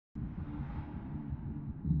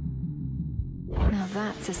Now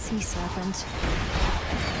that's a sea serpent.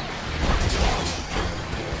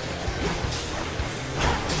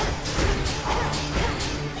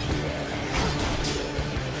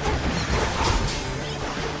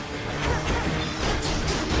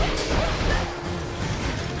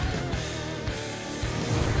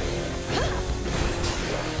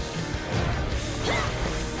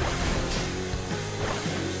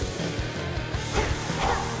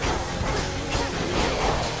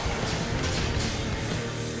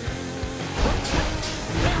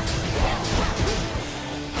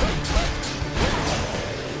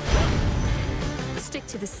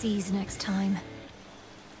 To the seas next time.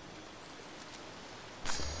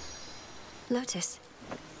 Lotus.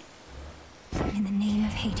 In the name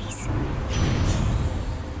of Hades.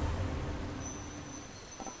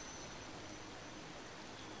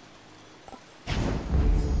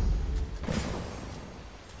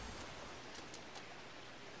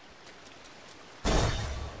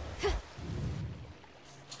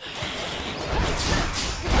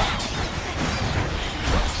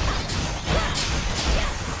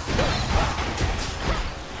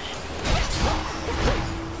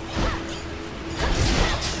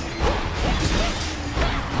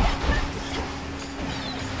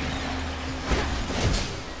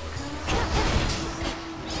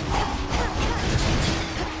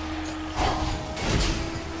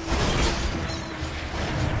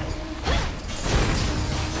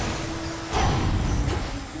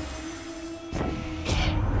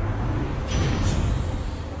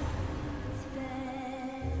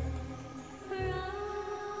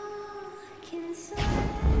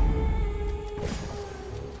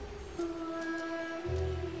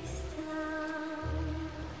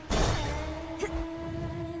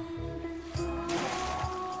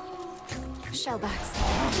 Shellbacks.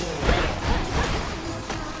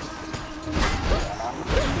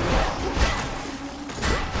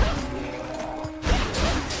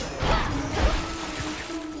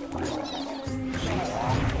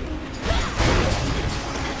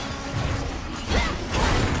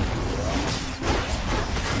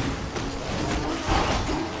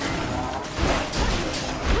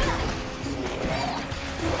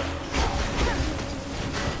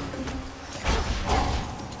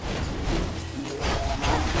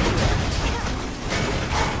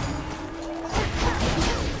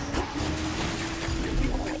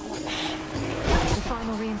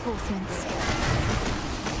 Reinforcements.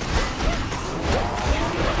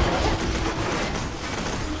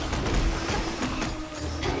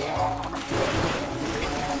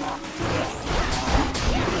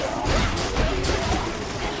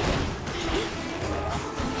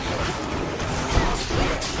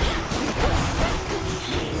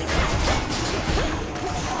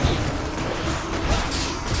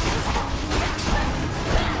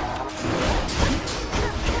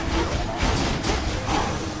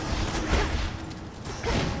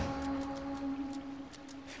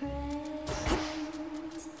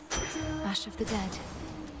 Of the dead.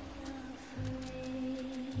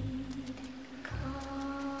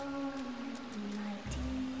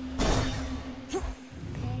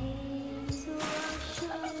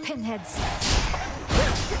 Pinheads.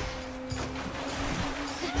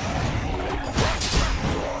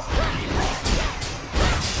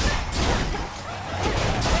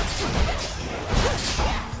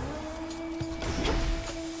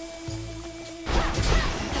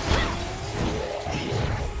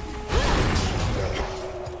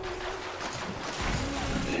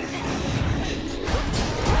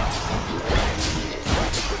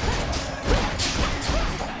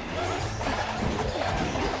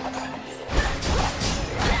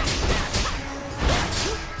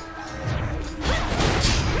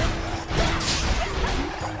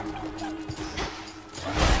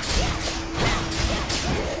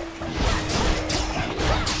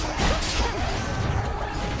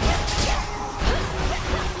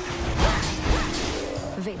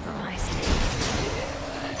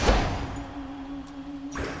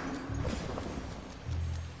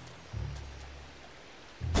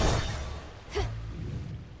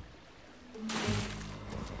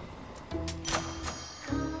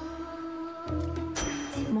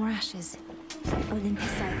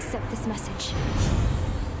 Olympus, I accept this message.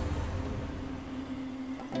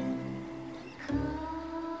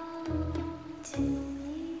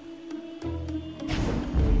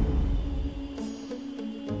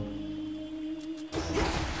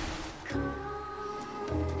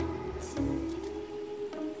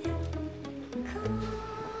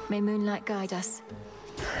 May moonlight guide us.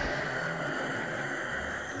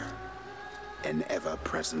 An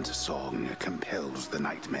ever-present song compels the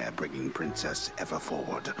nightmare-bringing princess ever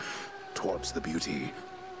forward. towards the beauty,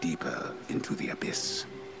 deeper into the abyss.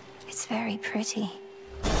 It's very pretty.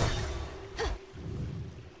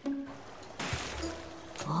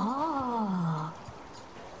 Oh.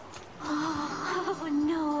 Oh,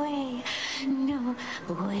 no way. No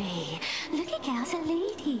way. Look at Gal's a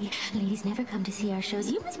lady. Ladies never come to see our shows.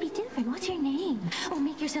 You must be different. What's your name? Oh,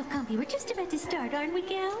 make yourself comfy. We're just about to start, aren't we,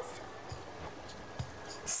 gals?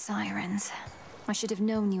 Sirens. I should have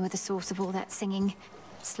known you were the source of all that singing.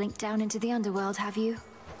 Slinked down into the Underworld, have you?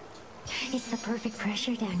 It's the perfect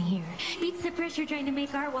pressure down here. Beats the pressure trying to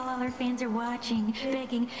make art while all our fans are watching,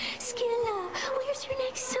 begging, Skilla, where's your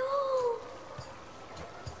next soul?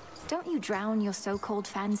 Don't you drown your so-called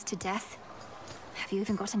fans to death? Have you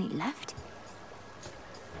even got any left?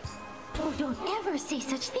 Oh, don't ever say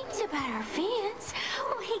such things about our fans.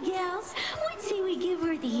 Oh, hey, gals, what say we give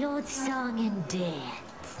her the old song and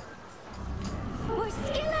dance? We're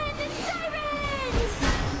Skilla and the Sirens!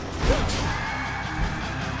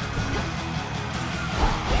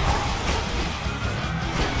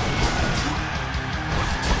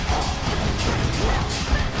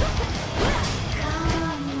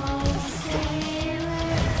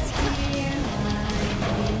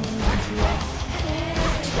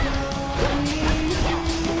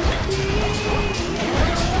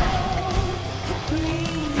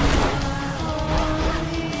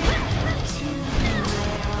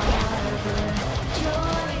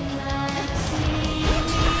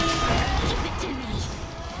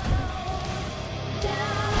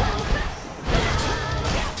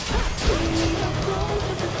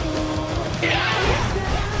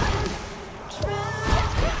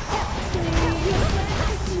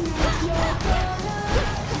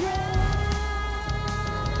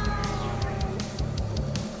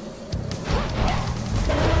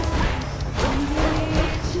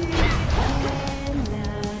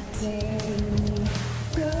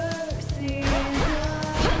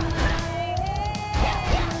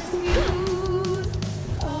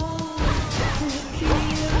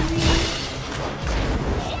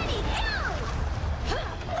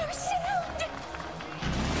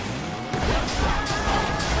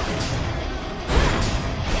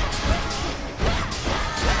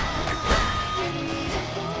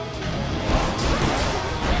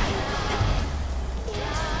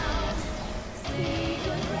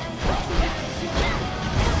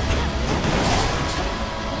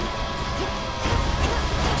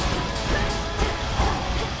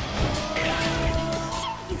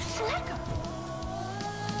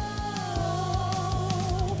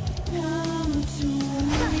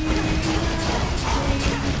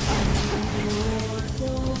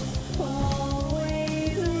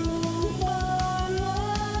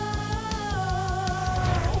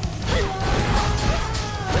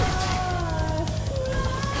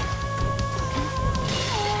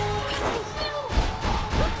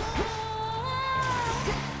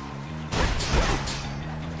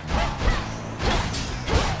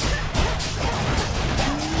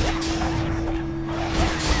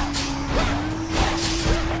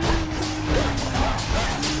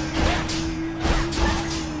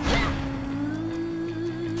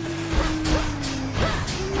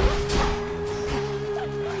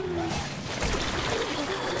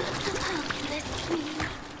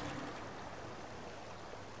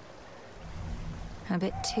 A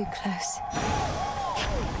bit too close.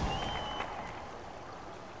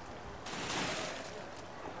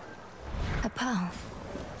 A pearl.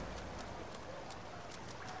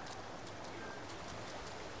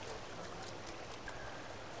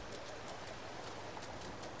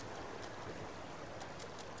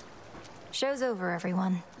 Show's over,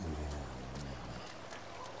 everyone.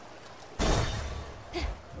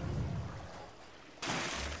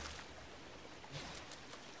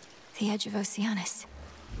 The edge of Oceanus.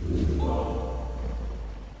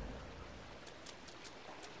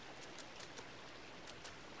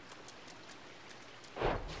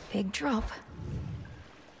 Big drop.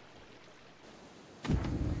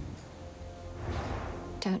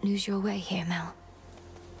 Don't lose your way here, Mel.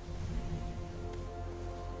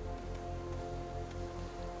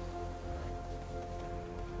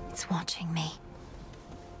 It's watching me.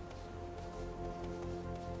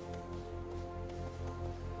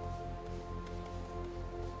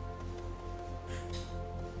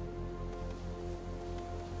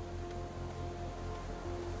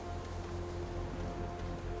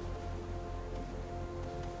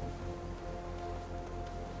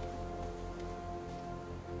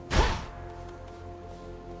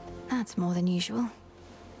 That's more than usual.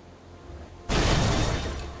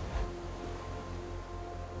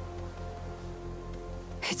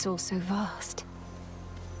 It's all so vast.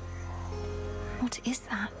 What is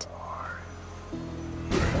that?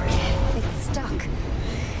 stuck.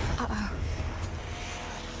 Uh-oh.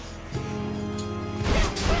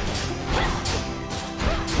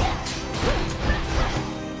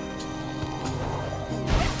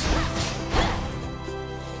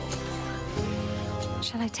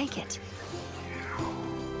 Shall I take it?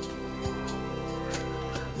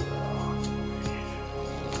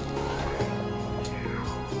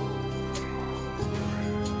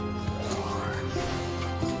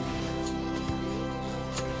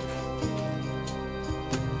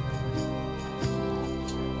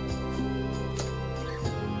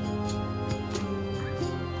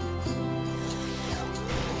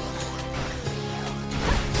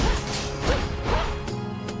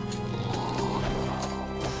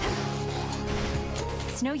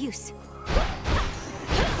 It's no use.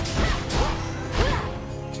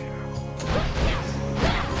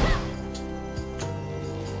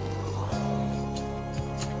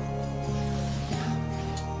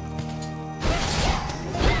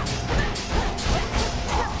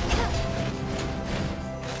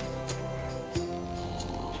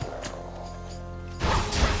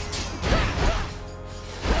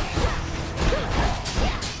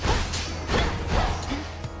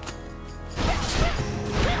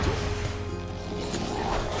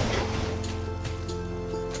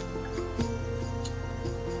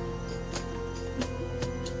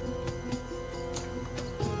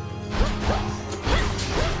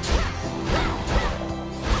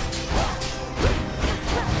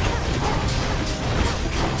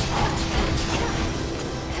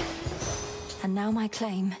 And now my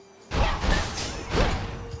claim.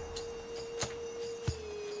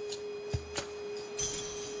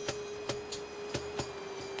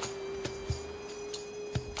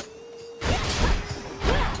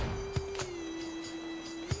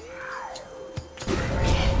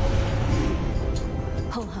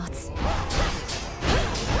 Whole hearts.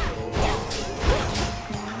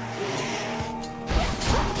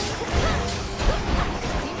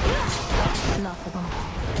 Laughable.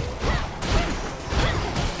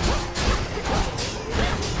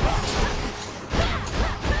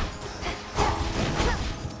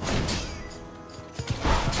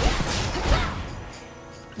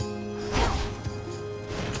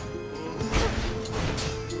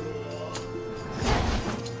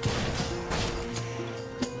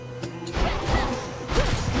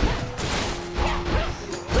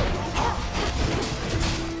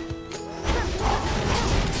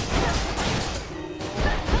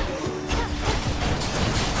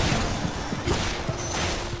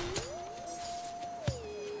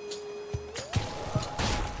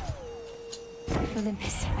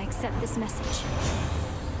 Olympus, I accept this message.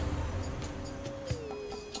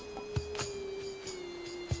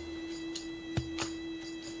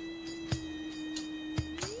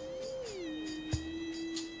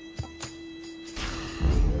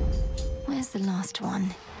 Where's the last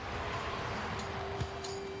one?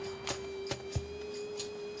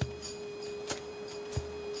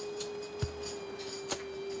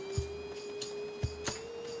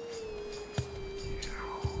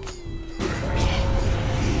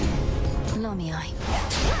 Lamii.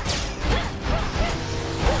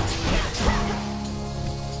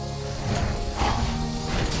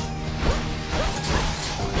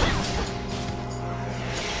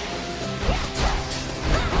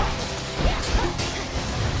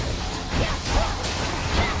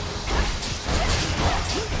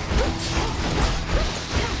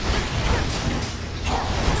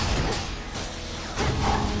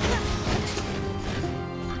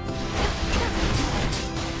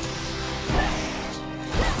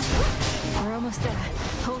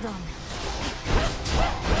 Hold on.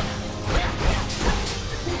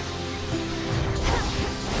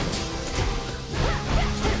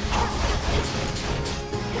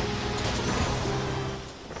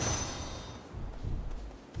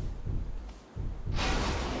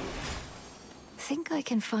 Think I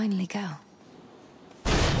can finally go.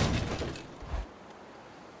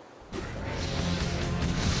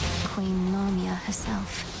 Queen Lamia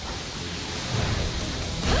herself.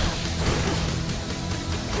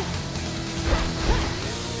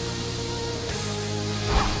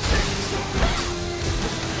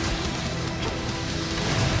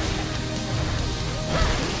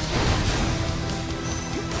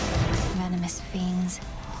 Fiends.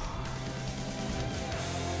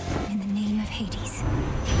 In the name of Hades.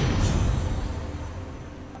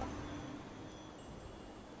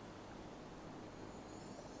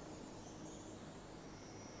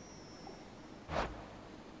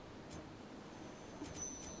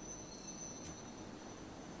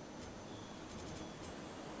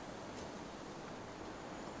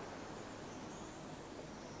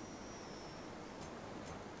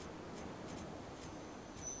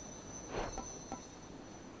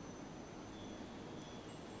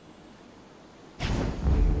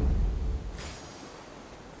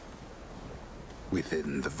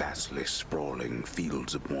 Within the vastly sprawling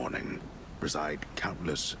fields of mourning reside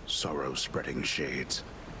countless sorrow-spreading shades,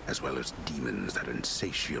 as well as demons that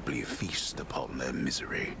insatiably feast upon their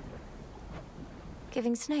misery.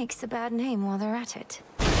 Giving snakes a bad name while they're at it.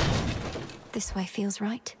 This way feels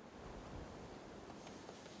right.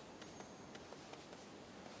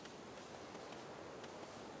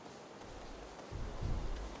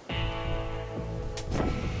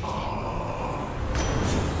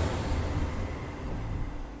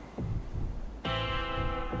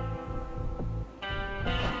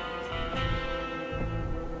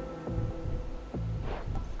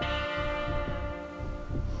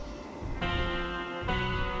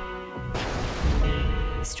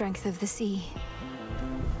 Strength of the sea.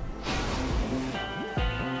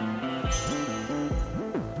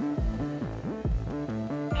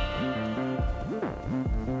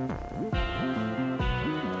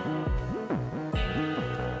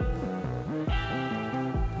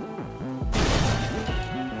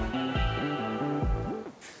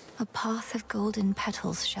 A path of golden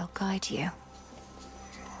petals shall guide you.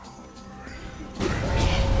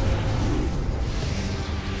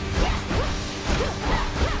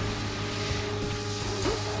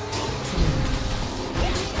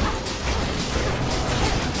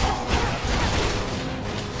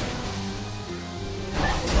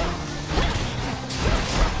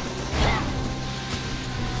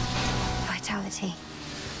 Vitality.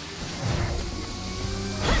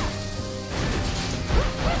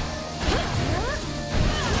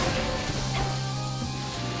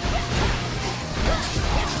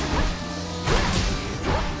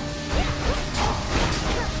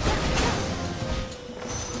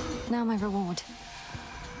 Now my reward.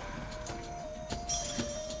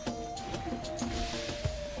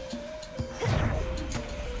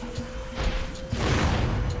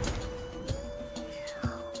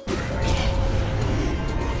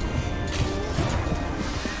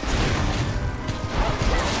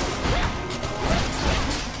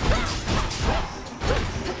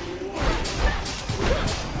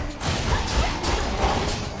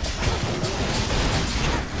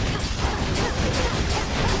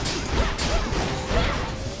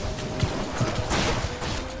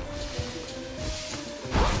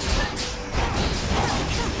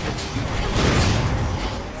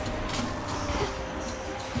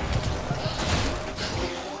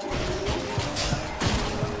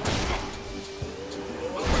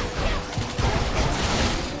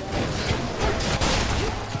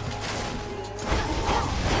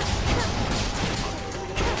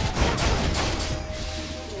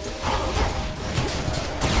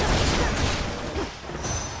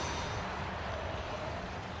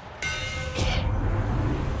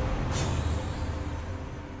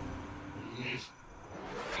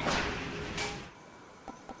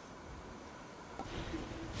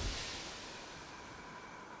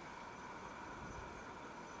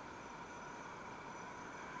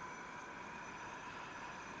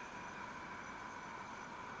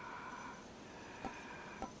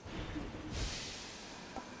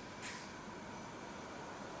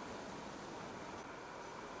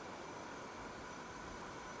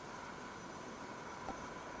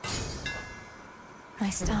 My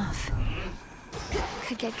staff.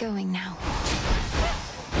 Could get going now.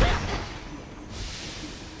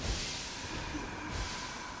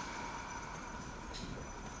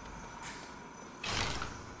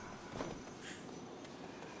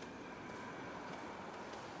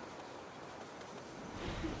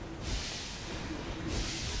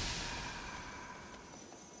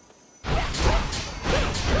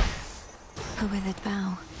 A withered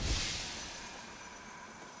bough.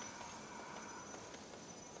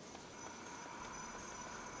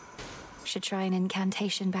 Should try an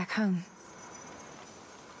incantation back home.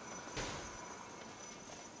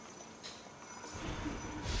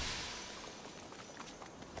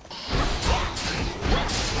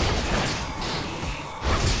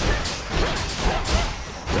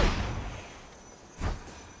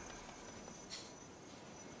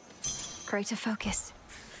 Greater focus.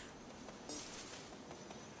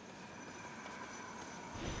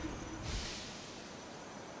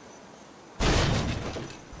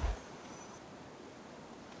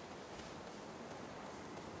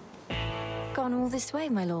 Gone all this way,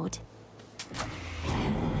 my lord.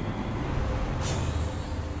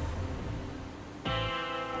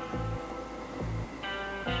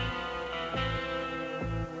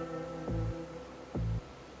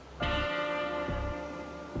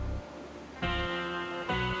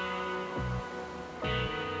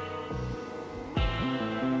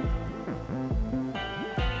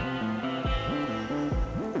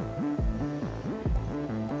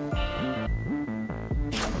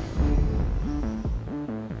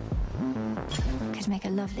 make a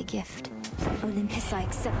lovely gift. Olympus, I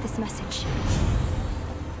accept this message.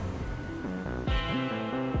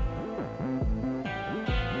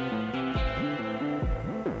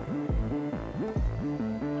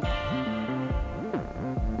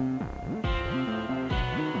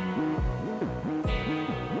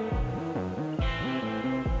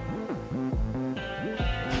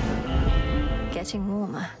 Getting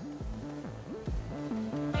warmer.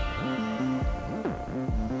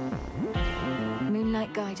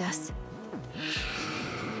 Moonlight, guide us.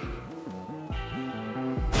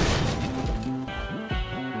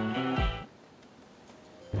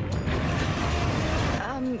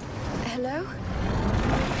 Hello?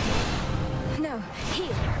 No,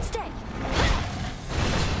 here, stay!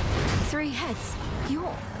 3 heads,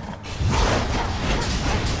 you're...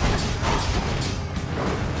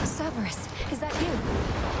 Cerberus, is that you?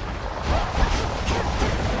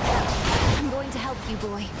 I'm going to help you,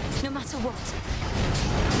 boy, no matter what.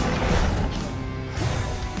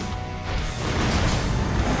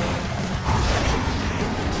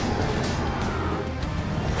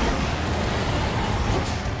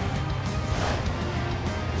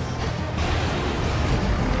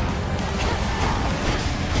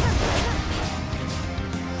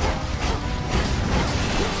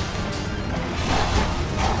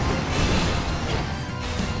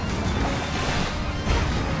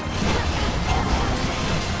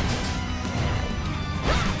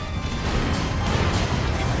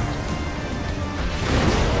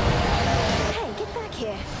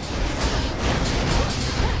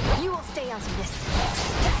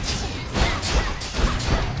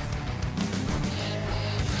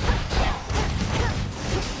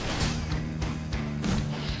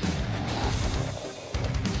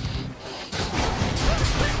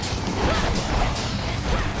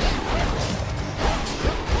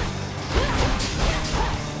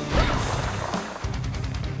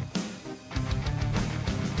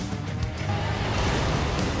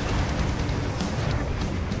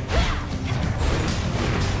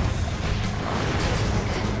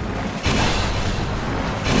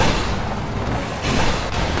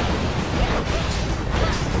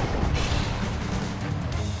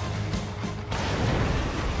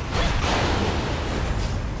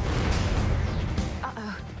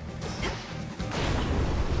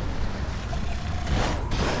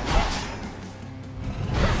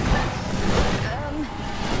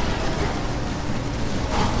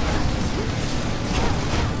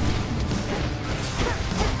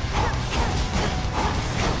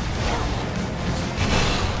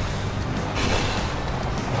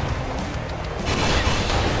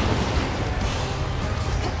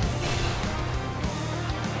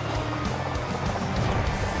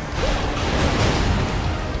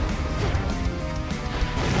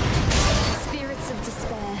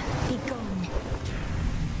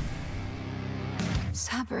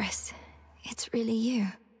 Cerberus, it's really you.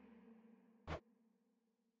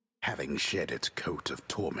 Having shed its coat of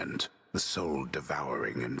torment, the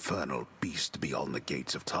soul-devouring infernal beast beyond the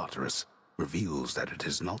gates of Tartarus reveals that it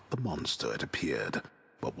is not the monster it appeared,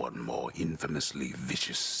 but one more infamously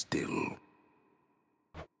vicious still.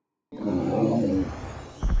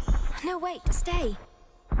 No, wait, stay!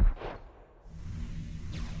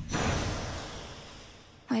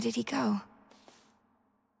 Where did he go?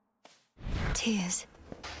 Tears.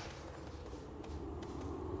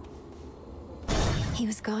 He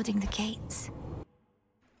was guarding the gates.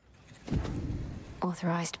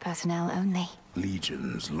 Authorized personnel only.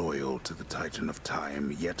 Legions loyal to the Titan of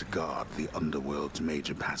Time yet guard the Underworld's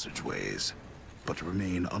major passageways, but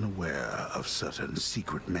remain unaware of certain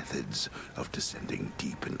secret methods of descending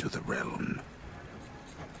deep into the realm.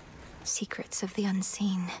 Secrets of the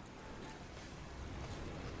unseen.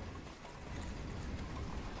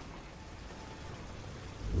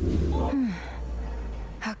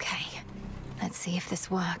 Okay, let's see if this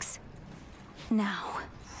works. Now,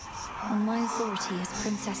 on my authority as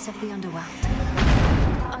Princess of the Underworld,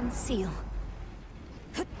 unseal.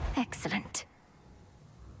 Excellent.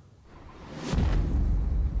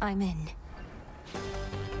 I'm in.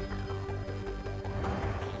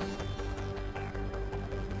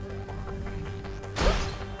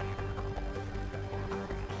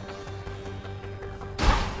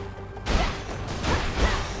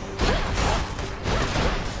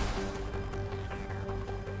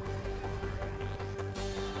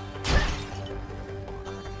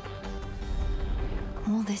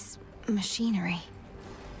 All this machinery.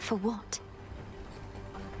 For what?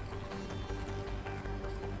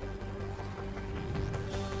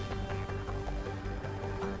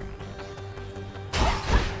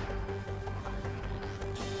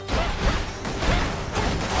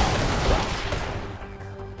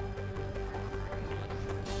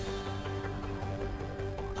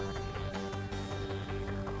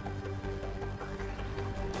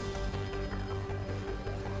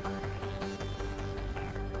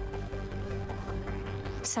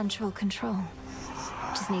 Central control.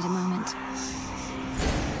 Just need a moment.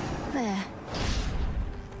 There.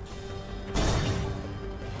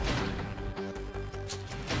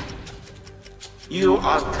 You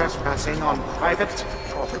are trespassing on private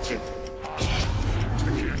property.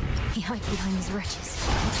 He hides behind these wretches.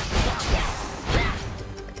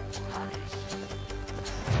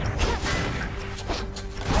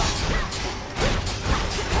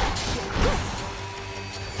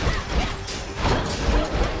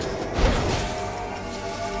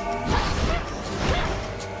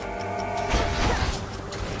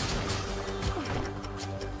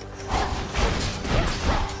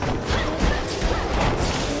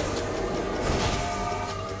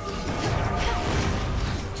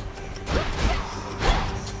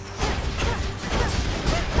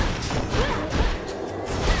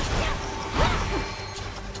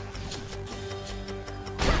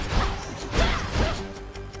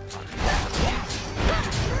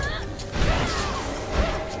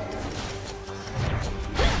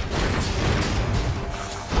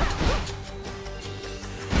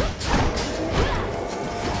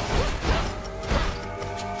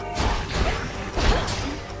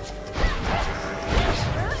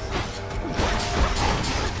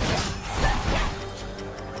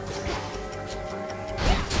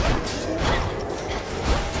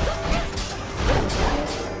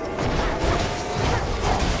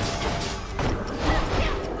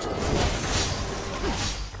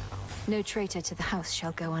 No traitor to the house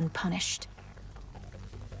shall go unpunished.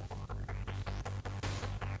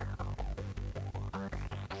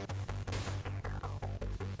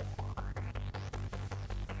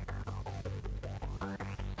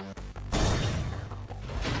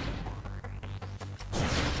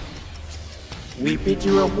 We bid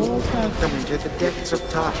you a warm welcome to the depths of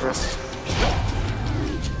Tartarus.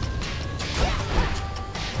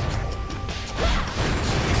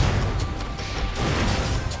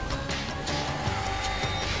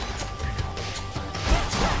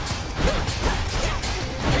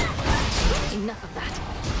 Enough of that.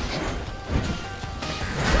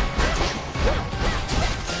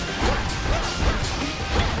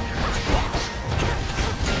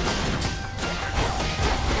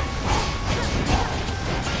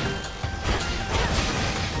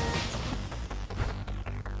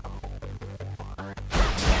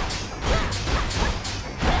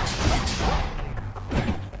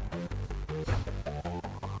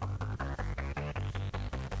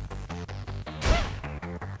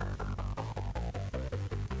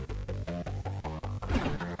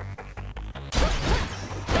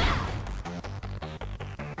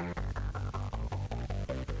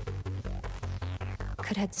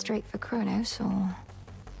 Could head straight for Chronos, or...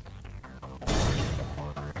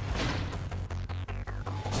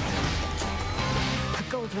 a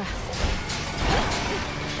gold wrath.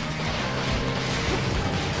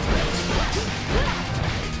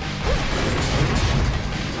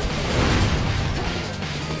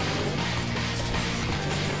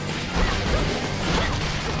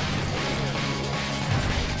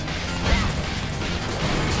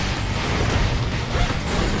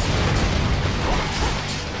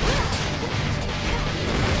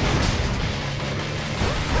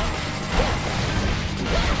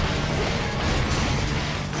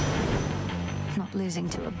 Losing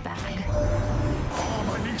to a bag. Ah,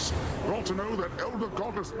 my niece. You ought to know that elder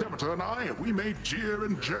goddess Demeter and I, we may jeer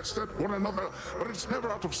and jest at one another, but it's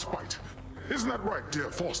never out of spite. Isn't that right,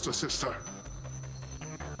 dear foster sister?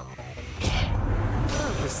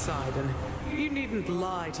 Oh, Poseidon, you needn't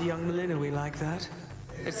lie to young Malinois like that.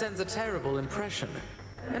 It sends a terrible impression,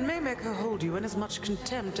 and may make her hold you in as much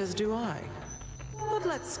contempt as do I. But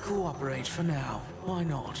let's cooperate for now. Why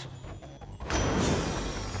not?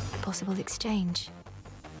 Possible exchange.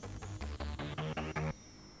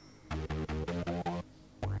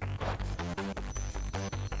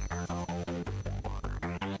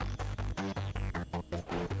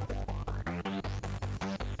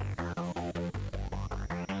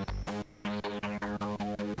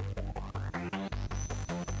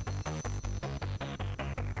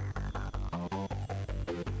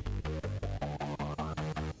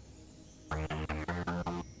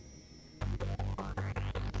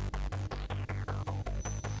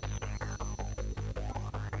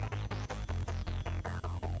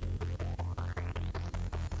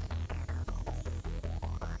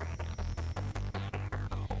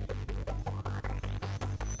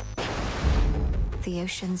 The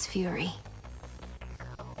ocean's fury.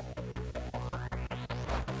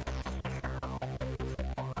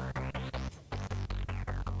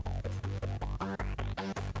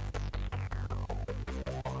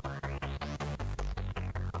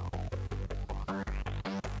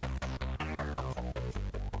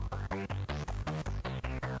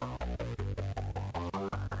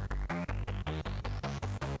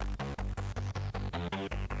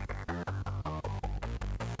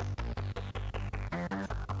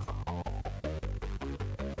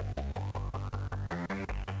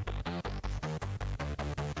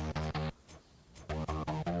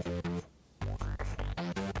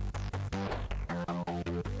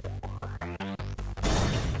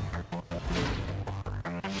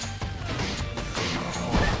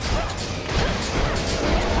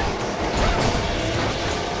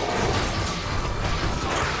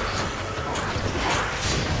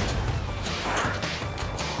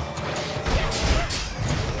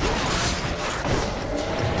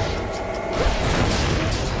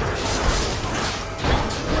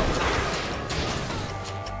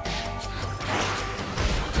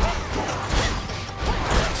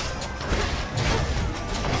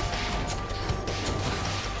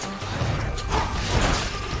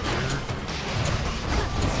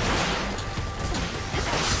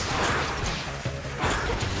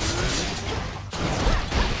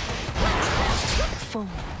 full.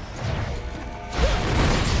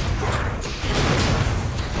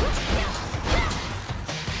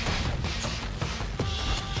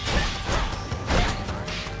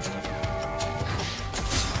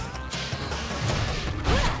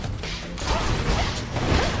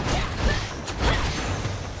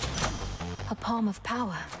 A palm of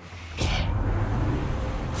power.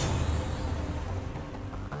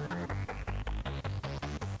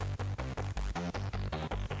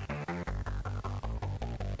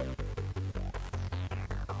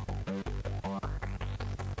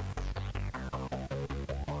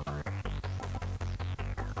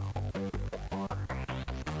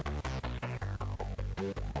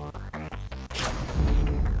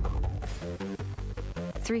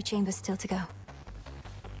 Three chambers still to go.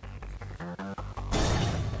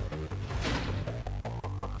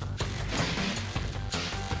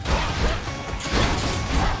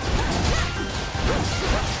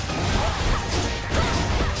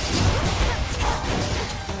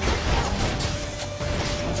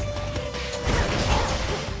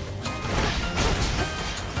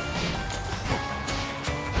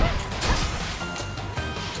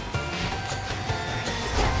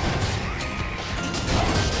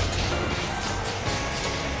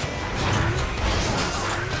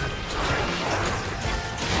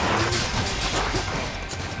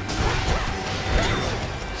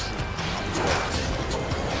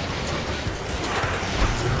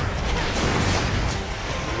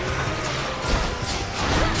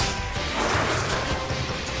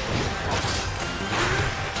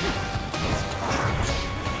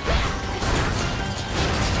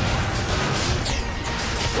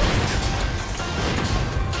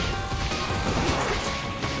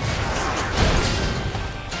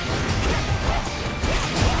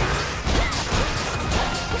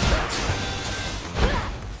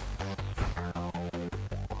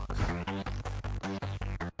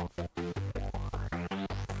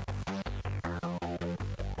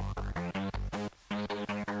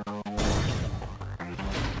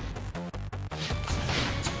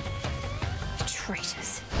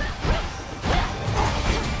 Traitors.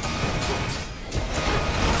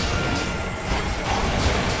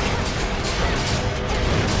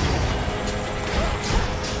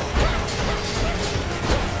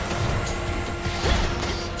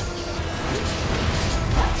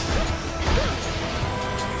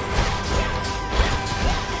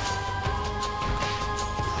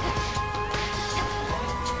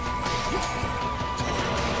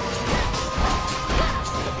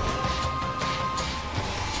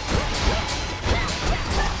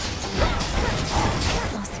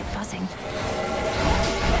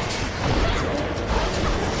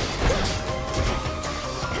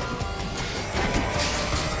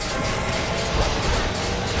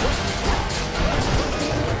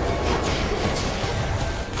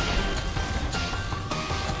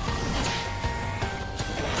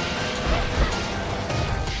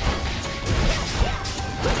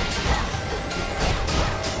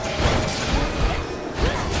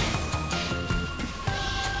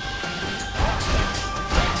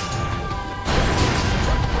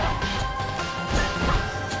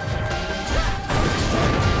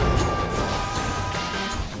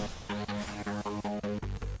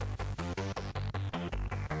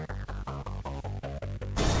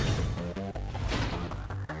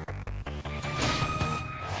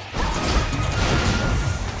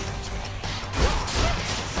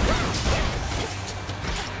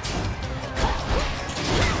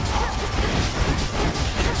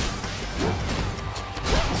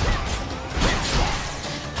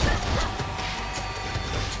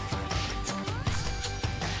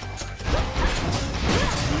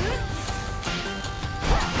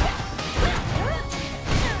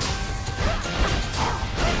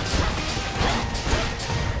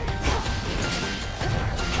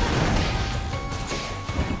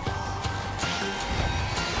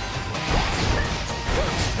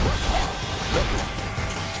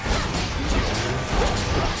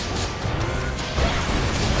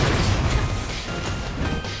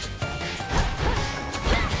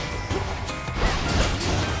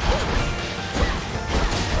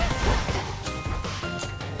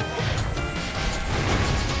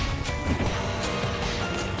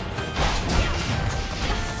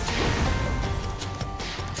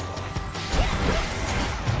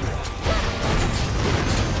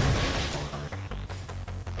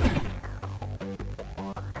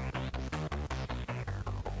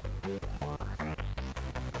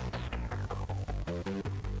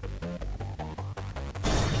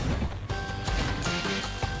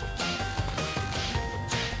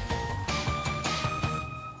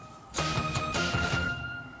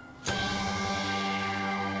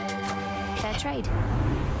 trade.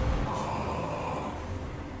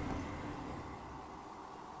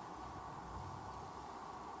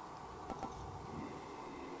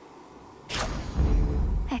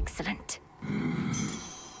 Excellent.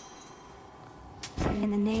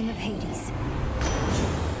 In the name of Hades.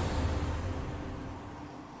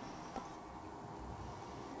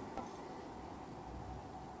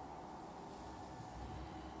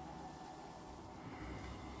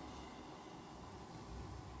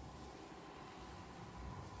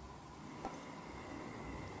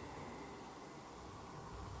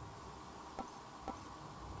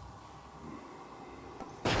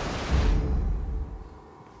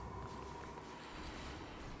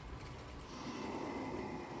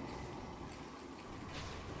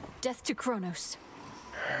 Death to Chronos.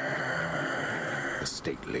 The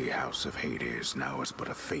stately house of Hades now is but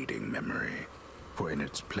a fading memory, for in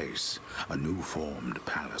its place a new-formed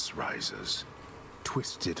palace rises,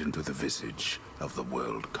 twisted into the visage of the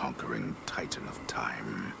world-conquering Titan of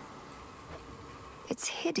Time. It's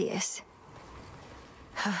hideous.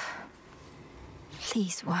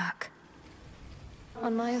 Please work.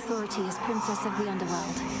 On my authority as Princess of the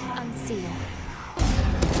Underworld, unseal.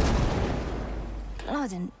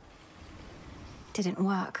 Blood and... didn't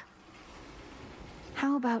work.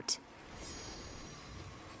 How about...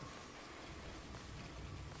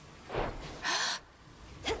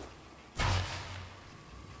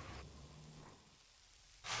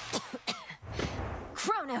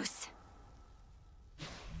 Chronos!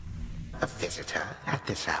 A visitor at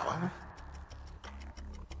this hour?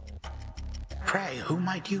 Pray, who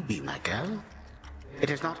might you be, my girl? It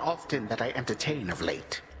is not often that I entertain of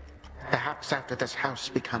late. Perhaps after this house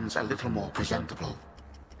becomes a little more presentable.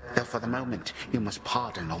 Though for the moment, you must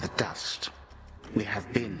pardon all the dust. We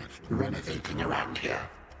have been renovating around here.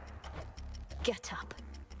 Get up.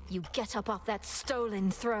 You get up off that stolen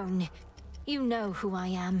throne. You know who I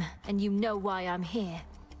am, and you know why I'm here.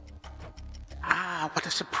 Ah, what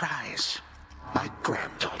a surprise. My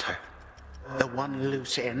granddaughter. The one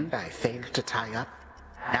loose end I failed to tie up,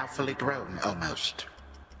 now fully grown almost.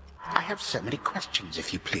 I have so many questions,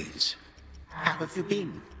 if you please. How have you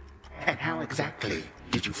been? And how exactly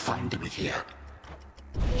did you find me here?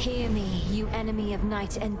 Hear me, you enemy of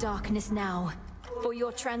night and darkness now. For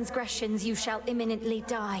your transgressions you shall imminently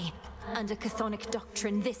die. Under chthonic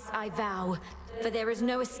doctrine this I vow. For there is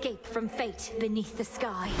no escape from fate beneath the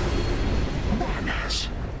sky. Manners.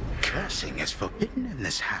 Cursing is forbidden in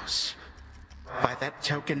this house. By that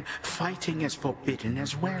token, fighting is forbidden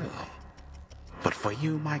as well. But for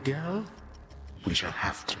you, my girl, we shall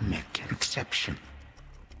have to make an exception.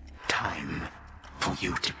 Time for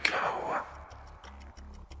you to go.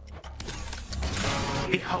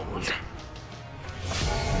 Behold.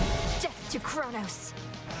 Death to Chronos!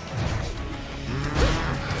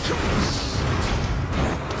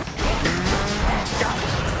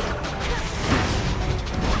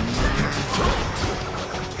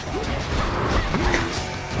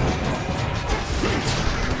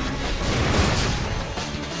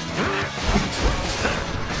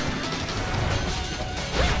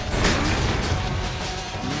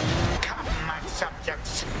 Come, my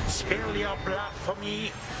subjects, spill your blood for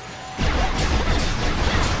me.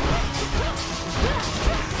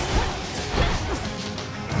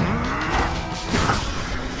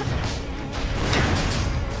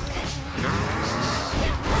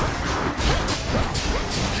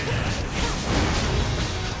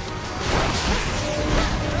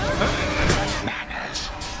 Manners.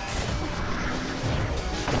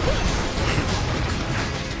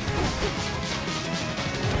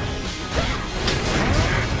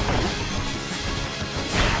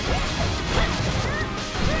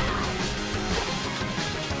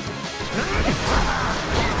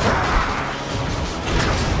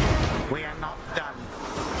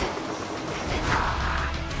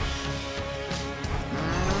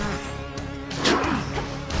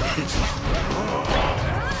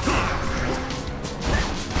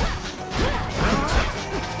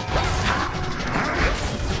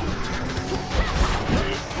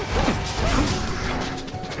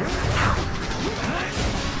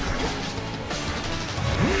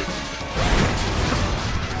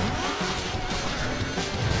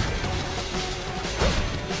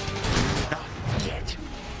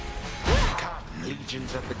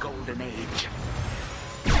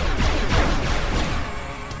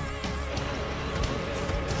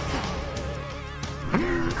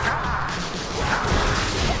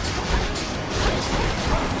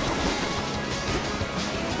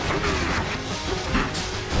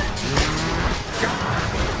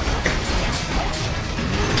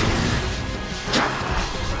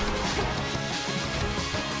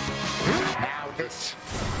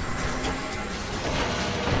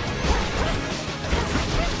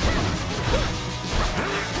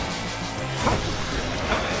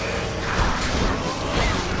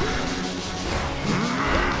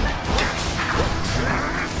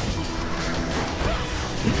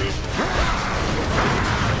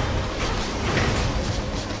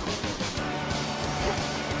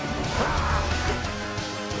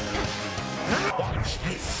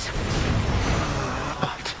 this.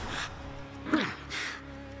 But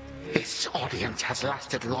this audience has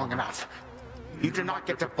lasted long enough. You do not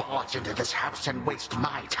get to barge into this house and waste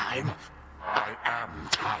my time. I am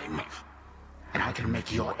time. And I can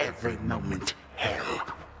make your every moment hell.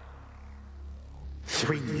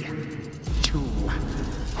 3, 2, 1.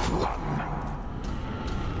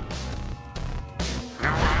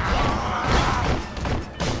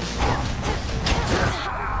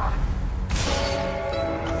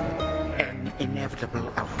 An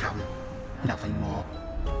inevitable outcome. Nothing more.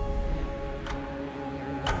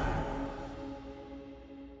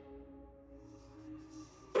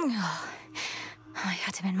 I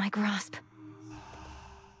had him in my grasp.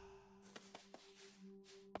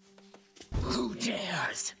 Who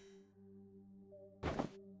dares?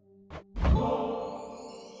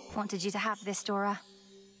 Wanted you to have this, Dora.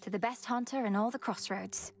 To the best hunter in all the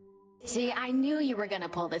crossroads. See, I knew you were gonna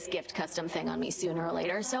pull this gift custom thing on me sooner or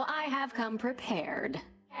later, so I have come prepared.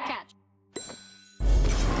 Catch.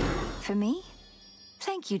 For me?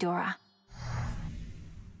 Thank you, Dora.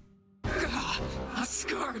 A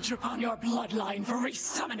scourge upon your bloodline for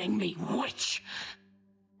resummoning me, witch!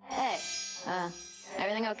 Hey,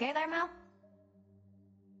 everything okay there, Mel?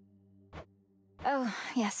 Oh,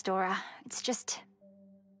 yes, Dora. It's just...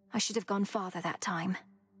 I should have gone farther that time.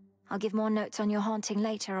 I'll give more notes on your haunting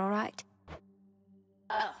later, all right?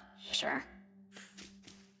 Oh, sure.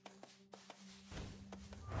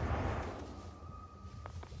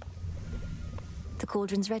 The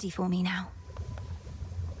cauldron's ready for me now.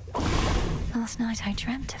 Last night I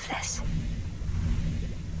dreamt of this.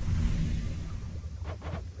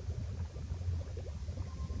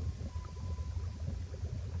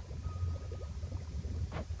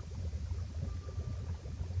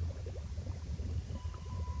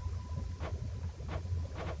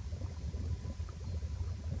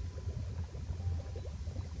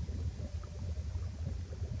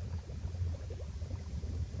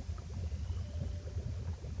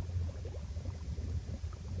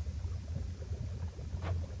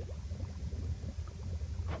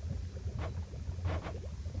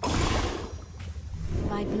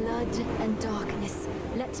 By blood and darkness,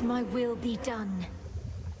 let my will be done.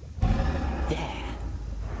 There.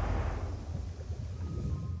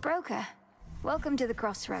 Broker, welcome to the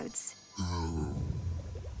crossroads.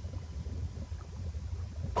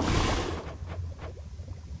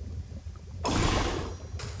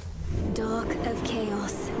 Dark of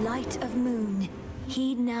chaos, light of moon,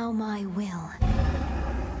 heed now my will.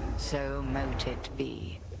 So mote it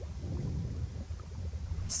be.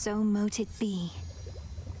 So mote it be.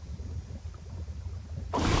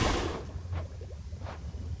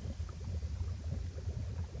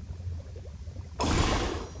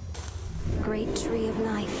 Great tree of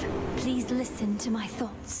life, please listen to my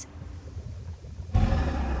thoughts.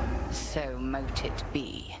 So mote it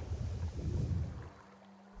be.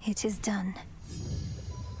 It is done.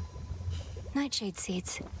 Nightshade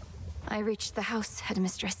seeds. I reached the house,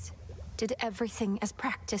 headmistress. Did everything as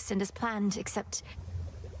practiced and as planned, except...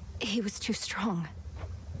 he was too strong.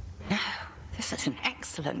 No, this is an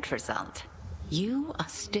excellent result. You are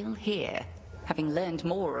still here, having learned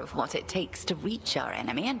more of what it takes to reach our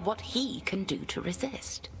enemy and what he can do to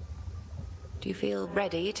resist. Do you feel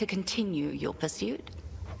ready to continue your pursuit?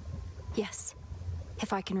 Yes.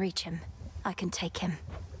 If I can reach him, I can take him.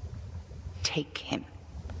 Take him.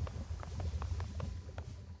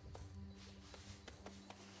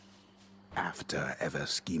 After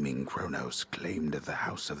ever-scheming Chronos claimed the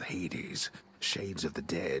House of Hades, shades of the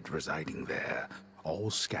dead residing there, all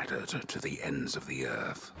scattered to the ends of the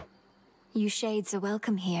earth. You shades are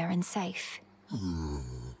welcome here and safe.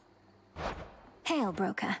 Hail,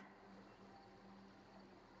 Broker.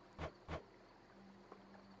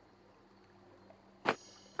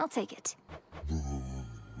 I'll take it.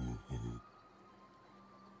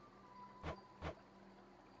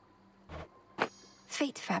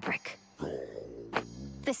 Fate fabric.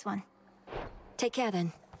 This one. Take care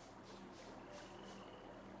then.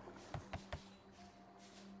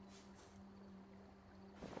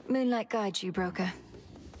 Moonlight guides you, Broker.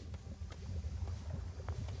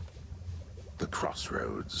 The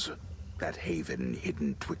crossroads, that haven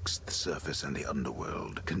hidden twixt the surface and the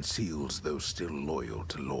underworld, conceals those still loyal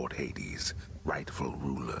to Lord Hades, rightful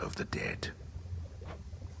ruler of the dead.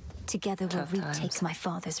 Together we'll Tough retake times. my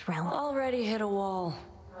father's realm. Already hit a wall.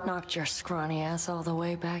 Knocked your scrawny ass all the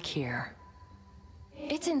way back here.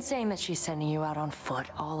 It's insane that she's sending you out on foot,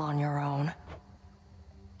 all on your own.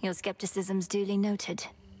 Your skepticism's duly noted.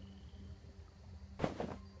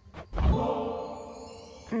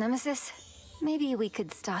 Nemesis, maybe we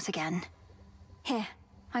could start again. Here,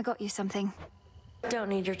 I got you something. Don't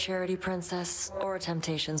need your charity, princess, or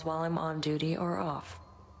temptations while I'm on duty or off.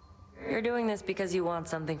 You're doing this because you want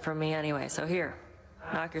something from me anyway, so here,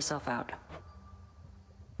 knock yourself out.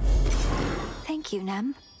 Thank you,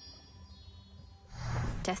 Nem.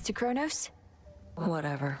 Death to Chronos?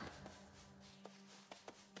 Whatever.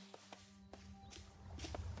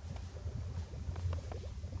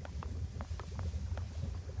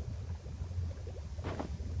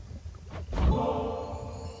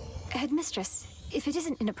 Headmistress, if it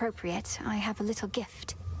isn't inappropriate, I have a little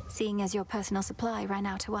gift, seeing as your personal supply ran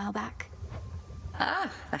out a while back.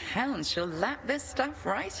 Ah, the hounds shall lap this stuff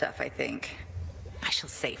right up, I think. I shall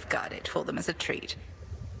safeguard it for them as a treat.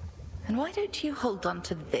 And why don't you hold on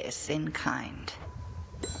to this in kind?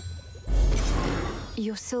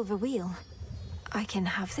 Your silver wheel. I can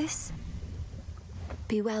have this?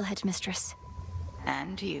 Be well, Headmistress.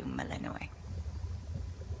 And you, Malinois.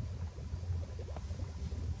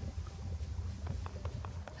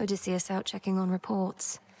 Odysseus out checking on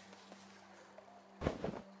reports.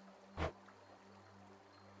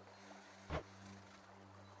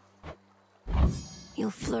 You'll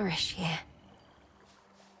flourish here.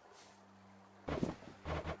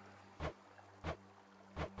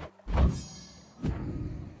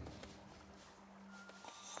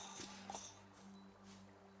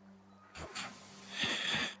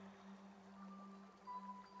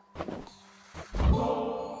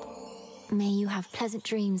 May you have pleasant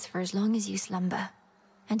dreams for as long as you slumber.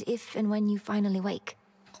 And if and when you finally wake,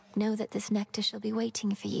 know that this nectar shall be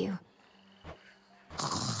waiting for you.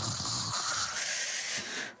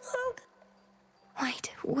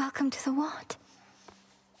 Wait, welcome to the what?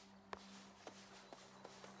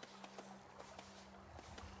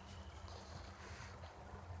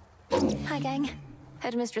 Hi, gang.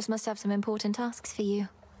 Headmistress must have some important tasks for you.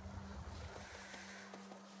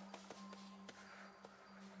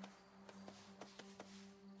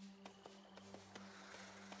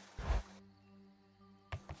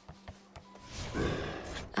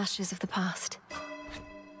 Ashes of the past.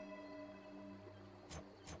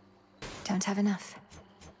 Don't have enough.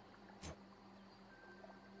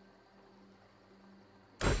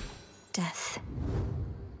 Death.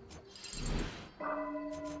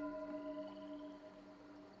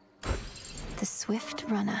 The swift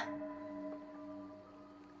runner.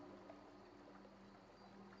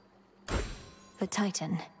 The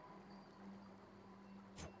Titan.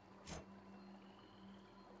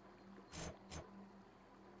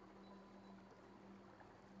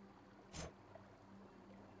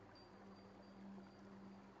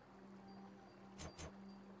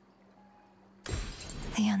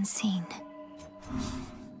 The unseen.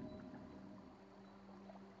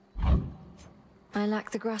 I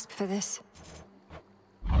lack the grasp for this.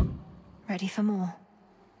 Ready for more.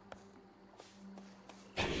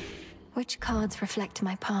 Which cards reflect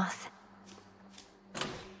my path?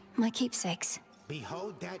 My keepsakes.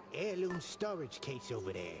 Behold that heirloom storage case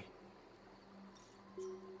over there.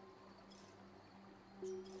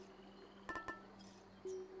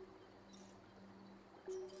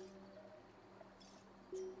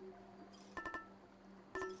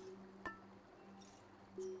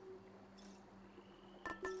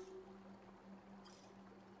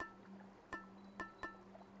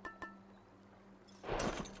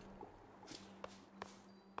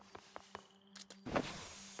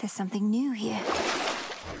 There's something new here.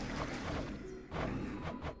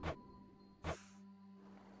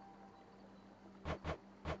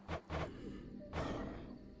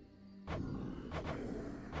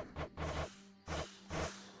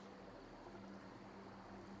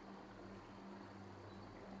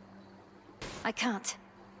 I can't.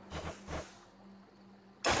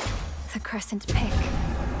 The crescent pick.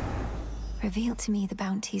 Reveal to me the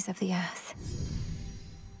bounties of the earth.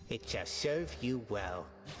 It shall serve you well.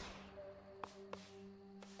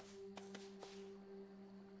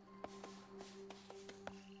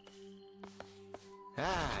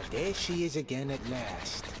 Ah, there she is again at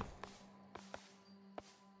last.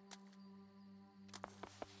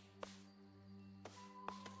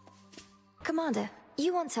 Commander,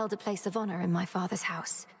 you once held a place of honor in my father's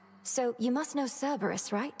house. So you must know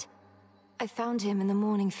Cerberus, right? I found him in the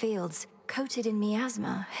morning fields, coated in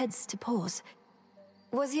miasma, heads to paws.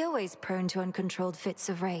 Was he always prone to uncontrolled fits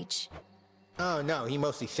of rage? Oh no, he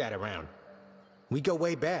mostly sat around. We go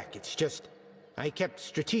way back, it's just... I kept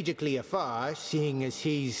strategically afar, seeing as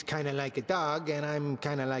he's kinda like a dog and I'm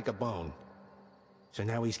kinda like a bone. So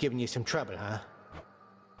now he's giving you some trouble, huh?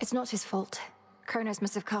 It's not his fault. Chronos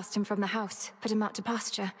must have cast him from the house, put him out to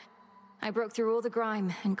pasture. I broke through all the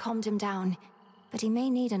grime and calmed him down, but he may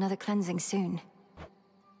need another cleansing soon.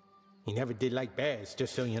 He never did like bears,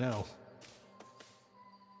 just so you know.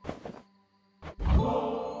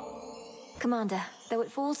 Commander, though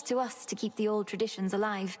it falls to us to keep the old traditions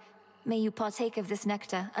alive, may you partake of this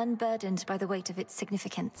nectar, unburdened by the weight of its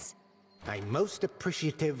significance. I'm most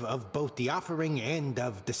appreciative of both the offering and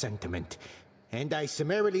of the sentiment, and I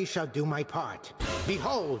summarily shall do my part.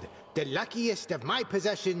 Behold, the luckiest of my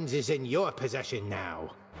possessions is in your possession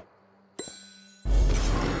now.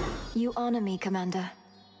 You honor me, Commander.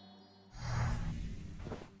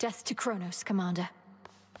 Death to Chronos, Commander.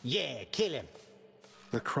 Yeah, kill him.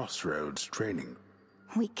 The Crossroads training.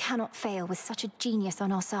 We cannot fail with such a genius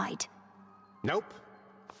on our side. Nope.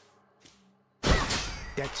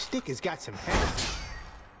 That stick has got some head.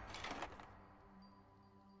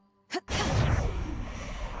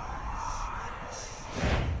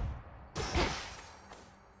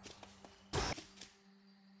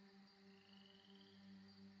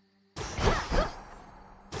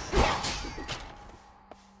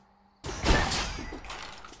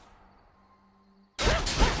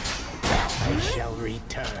 I shall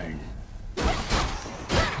return.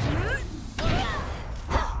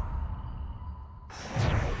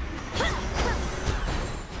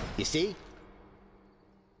 You see?